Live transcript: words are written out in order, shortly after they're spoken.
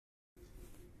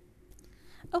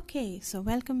Okay, so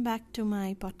welcome back to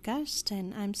my podcast,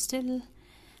 and I'm still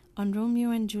on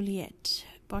Romeo and Juliet,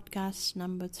 podcast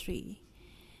number 3.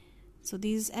 So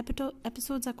these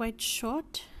episodes are quite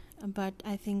short, but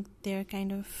I think they're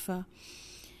kind of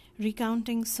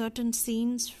recounting certain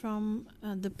scenes from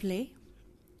the play.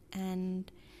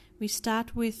 And we've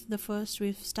started with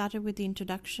the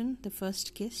introduction, the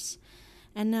first kiss.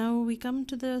 And now we come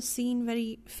to the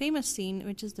very famous scene,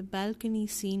 which is the balcony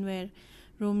scene where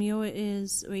Romeo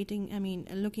is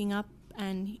looking up,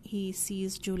 and he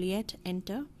sees Juliet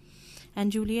enter.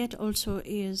 And Juliet also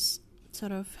is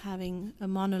sort of having a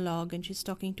monologue, and she's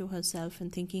talking to herself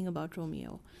and thinking about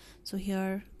Romeo. So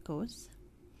here goes.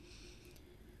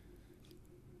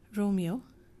 Romeo,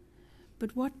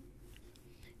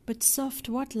 but soft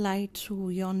what light through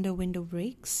yonder window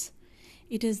breaks?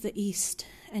 It is the east,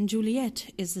 and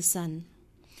Juliet is the sun.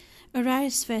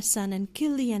 Arise, fair sun, and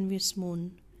kill the envious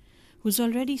moon, who's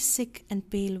already sick and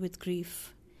pale with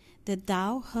grief, that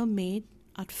thou, her maid,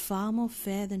 art far more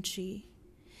fair than she.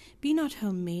 Be not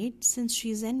her maid, since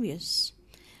she is envious.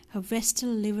 Her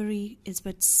vestal livery is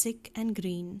but sick and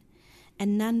green,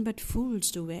 and none but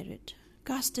fools do wear it.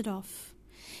 Cast it off.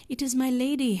 It is my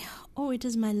lady, oh, it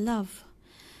is my love.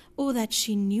 Oh, that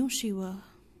she knew she were.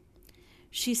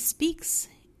 She speaks,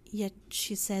 yet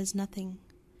she says nothing.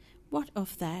 What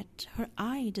of that? Her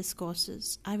eye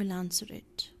discourses, I will answer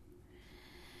it.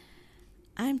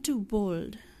 I am too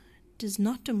bold, 'tis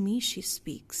not to me she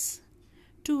speaks.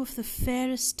 Two of the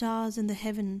fairest stars in the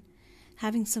heaven,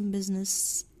 having some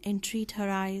business, entreat her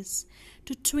eyes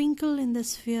to twinkle in the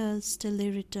spheres till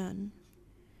they return.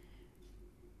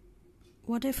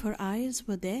 What if her eyes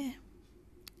were there?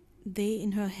 They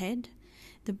in her head,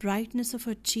 the brightness of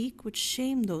her cheek would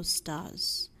shame those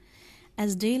stars.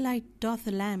 As daylight doth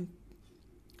a lamp,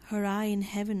 her eye in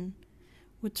heaven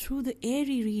would through the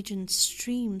airy regions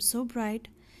stream so bright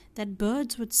that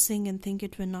birds would sing and think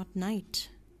it were not night.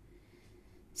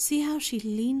 See how she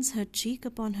leans her cheek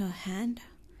upon her hand.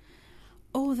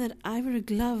 Oh, that I were a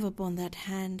glove upon that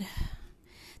hand,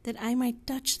 that I might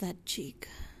touch that cheek.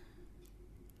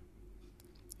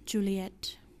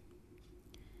 Juliet.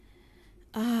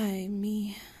 Ay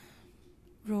me,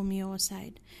 Romeo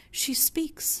aside. She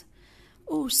speaks.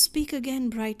 Oh, speak again,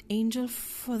 bright angel,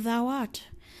 for thou art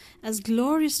as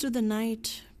glorious to the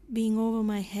night, being over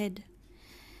my head,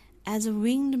 as a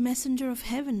winged messenger of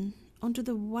heaven, unto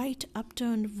the white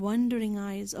upturned wondering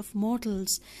eyes of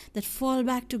mortals that fall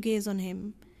back to gaze on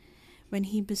him, when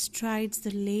he bestrides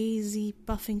the lazy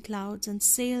puffing clouds and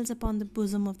sails upon the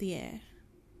bosom of the air.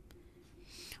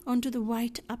 Unto the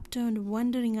white upturned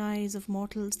wondering eyes of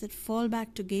mortals that fall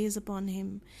back to gaze upon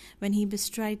him, when he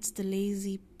bestrides the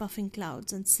lazy puffing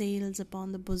clouds and sails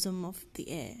upon the bosom of the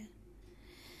air.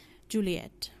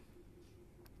 Juliet.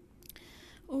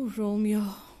 O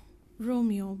Romeo,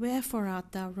 Romeo, wherefore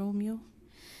art thou, Romeo?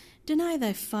 Deny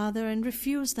thy father and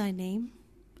refuse thy name,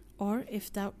 or,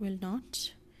 if thou wilt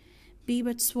not, be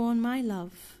but sworn my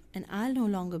love, and I'll no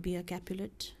longer be a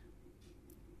Capulet.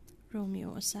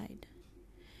 Romeo aside.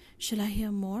 Shall I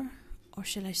hear more, or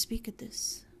shall I speak at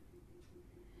this?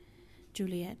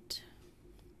 Juliet.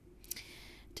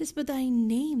 'Tis but thy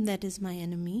name that is my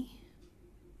enemy.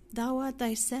 Thou art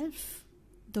thyself,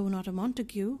 though not a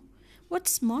Montague.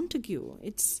 What's Montague?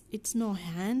 It's nor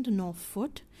hand, nor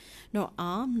foot, nor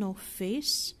arm, nor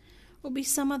face, or be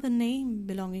some other name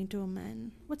belonging to a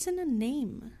man. What's in a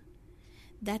name?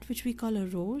 That which we call a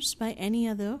rose by any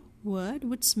other word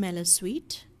would smell as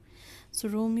sweet. So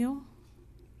Romeo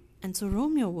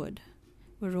would,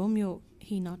 were Romeo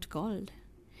he not called,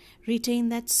 retain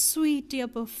that sweet dear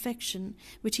perfection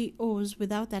which he owes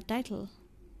without that title.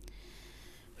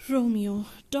 Romeo,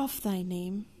 doff thy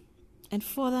name, and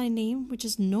for thy name, which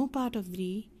is no part of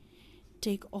thee,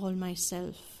 take all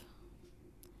myself.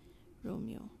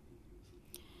 Romeo.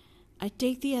 I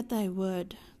take thee at thy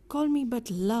word. Call me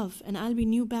but love, and I'll be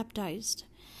new baptized.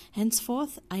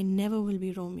 Henceforth I never will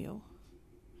be Romeo.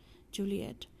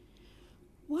 Juliet.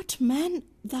 What man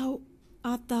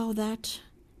art thou that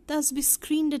thus be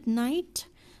screened at night,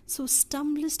 so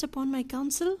stumblest upon my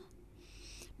counsel?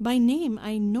 By name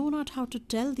I know not how to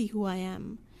tell thee who I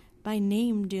am. By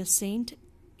name, dear saint,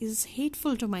 is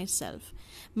hateful to myself.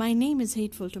 My name is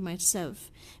hateful to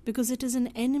myself, because it is an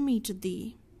enemy to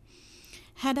thee.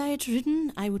 Had I it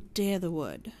written, I would tear the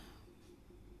word.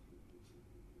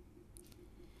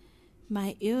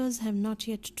 My ears have not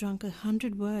yet drunk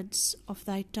 100 words of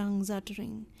thy tongue's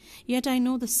uttering, yet I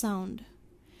know the sound.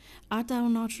 Art thou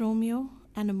not Romeo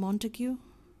and a Montague?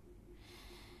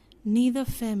 Neither,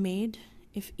 fair maid,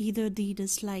 if either thee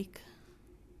dislike.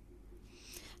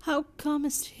 How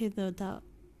comest hither thou?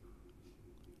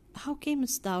 how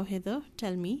camest thou hither,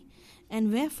 tell me,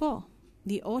 and wherefore?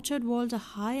 The orchard walls are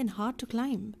high and hard to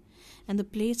climb, and the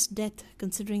place death,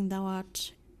 considering thou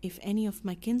art, if any of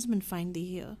my kinsmen find thee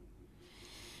here.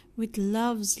 With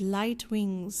love's light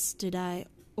wings did I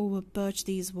overperch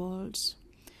these walls,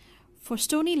 for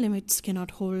stony limits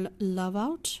cannot hold love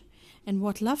out, and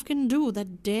what love can do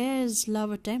that dares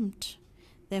love attempt?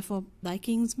 Therefore thy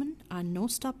kinsmen are no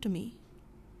stop to me.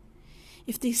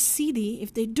 If they see thee,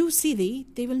 if they do see thee,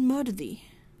 they will murder thee.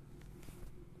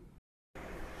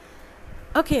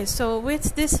 Okay, so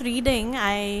with this reading,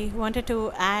 I wanted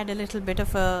to add a little bit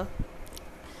of a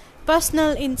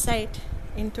personal insight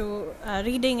into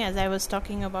reading, as I was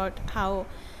talking about how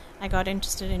I got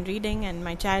interested in reading, and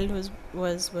my childhood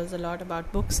was a lot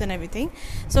about books and everything.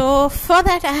 So for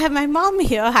that, I have my mom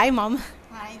here. Hi, Mom.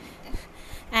 Hi.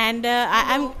 And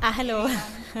Hello. hello.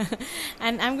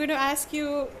 And I'm going to ask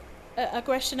you a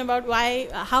question about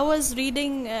how was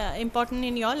reading important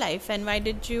in your life, and why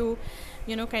did you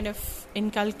kind of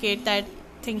inculcate that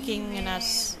thinking in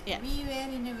us? Yeah. We were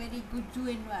in a very good zoo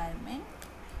environment,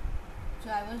 so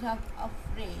I was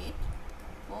afraid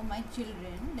for my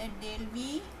children that they'll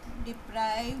be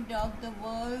deprived of the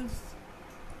world's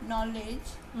knowledge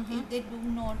if they do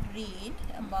not read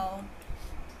about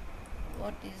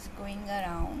what is going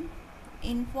around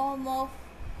in form of,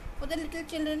 for the little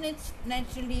children it's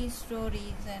naturally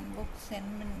stories and books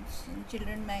and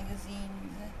children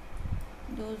magazines.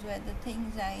 Those were the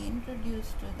things I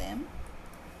introduced to them,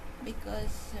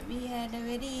 because we had a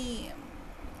very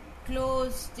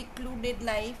close, secluded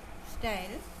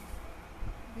lifestyle.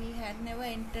 We had never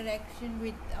interaction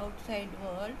with outside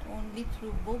world, only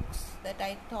through books that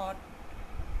I thought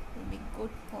would be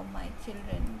good for my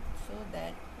children, so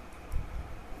that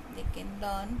they can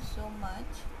learn so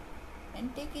much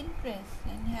and take interest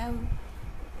and have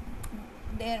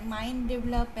their mind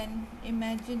develop, and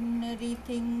imaginary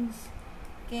things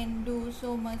can do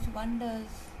so much wonders.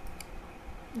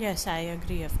 Yes, I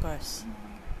agree, of course.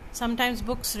 Sometimes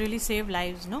books really save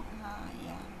lives, no?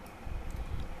 Yeah.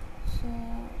 So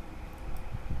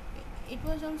it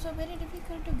was also very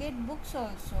difficult to get books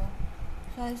also.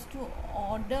 So I used to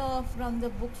order from the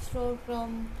bookstore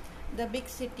from the big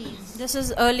cities. This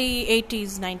is early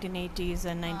 80s, 1980s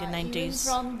and 1990s. Even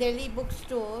from Delhi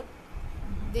bookstore,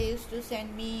 they used to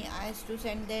send me, I used to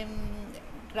send them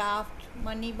draft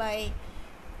money by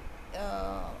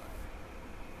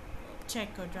check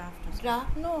or draft?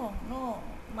 Draft? No,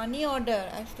 money order.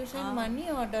 I used to send money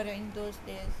order in those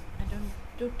days.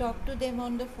 To talk to them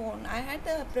on the phone. I had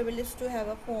the privilege to have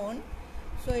a phone,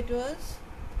 so it was,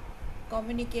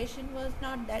 communication was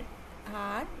not that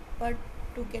hard, but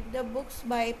to get the books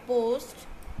by post,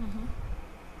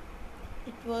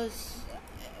 it was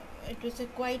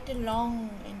quite a long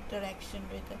interaction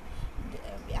with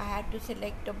I had to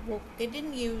select a book. They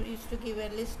didn't used to give a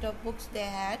list of books they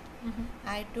had.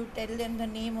 I had to tell them the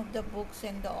name of the books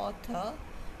and the author,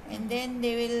 and then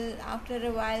they will, after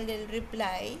a while they'll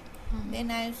reply.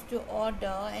 Then I used to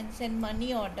order and send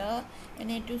money order, and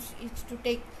it used to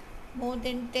take more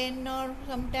than 10 or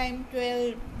sometime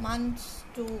 12 months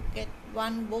to get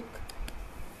one book.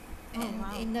 And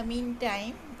in the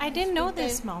meantime, I didn't know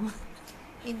this, Mom.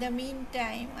 In the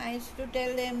meantime, I used to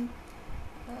tell them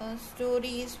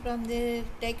stories from the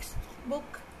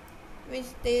textbook which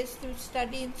they used to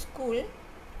study in school,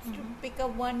 to pick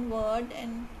up one word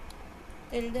and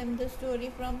tell them the story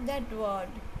from that word,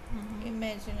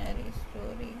 imaginary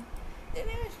story. They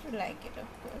never used to like it, of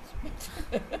course,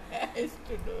 but I used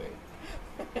to do it.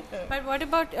 But what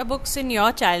about books in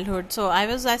your childhood? So I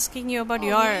was asking you about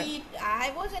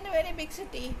I was in a very big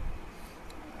city.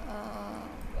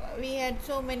 We had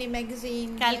so many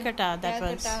magazines. Calcutta.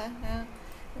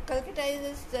 Calcutta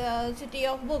is the city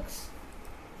of books.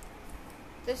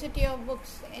 The city of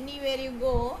books. Anywhere you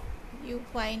go, you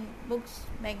find books,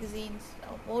 magazines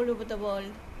all over the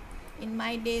world. In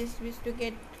my days, we used to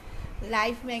get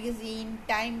Life magazine,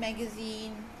 Time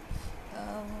magazine,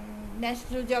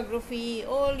 National Geography,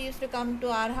 all used to come to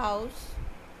our house,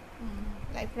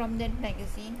 like from that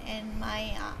magazine. And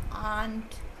my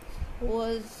aunt, who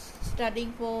was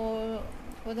studying for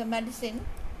the medicine,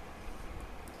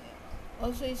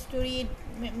 also used to read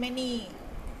many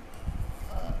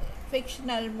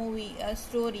fictional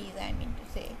stories, I mean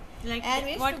to say. Like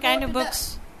what kind of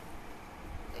books?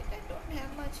 I don't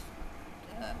have much.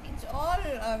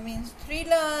 Means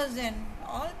thrillers and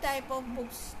all type of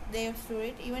books they used to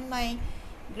read. Even my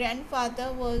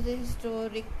grandfather was a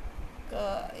historic.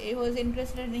 He was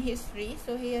interested in history,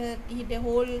 so he had a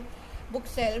whole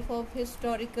bookshelf of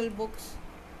historical books.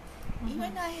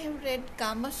 Even I have read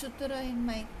Kama Sutra in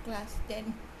my class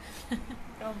 10.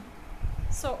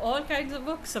 So all kinds of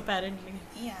books apparently.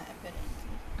 Yeah, apparently.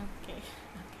 Okay.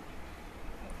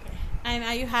 And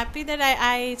are you happy that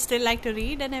I still like to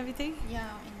read and everything? Yeah,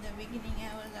 in the beginning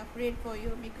I was afraid for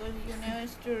you because you never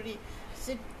used to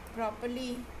sit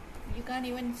properly. You can't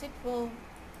even sit for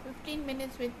 15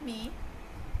 minutes with me.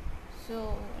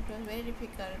 So it was very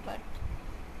difficult, but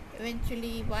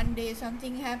eventually one day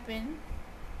something happened,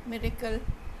 miracle,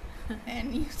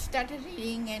 and you started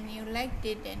reading and you liked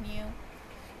it, and you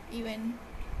even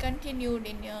continued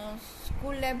in your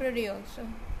school library also.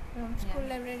 From school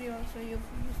library also you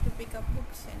used to pick up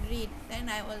books and read. Then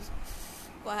I was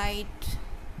quite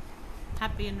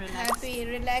Happy and relaxed.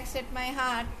 relaxed at my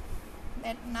heart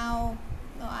that now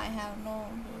I have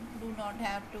do not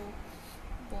have to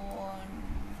go on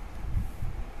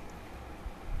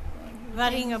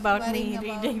Worrying about me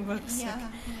reading books. Yeah,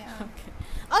 Okay.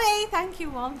 yeah. Okay, thank you,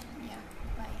 Mom.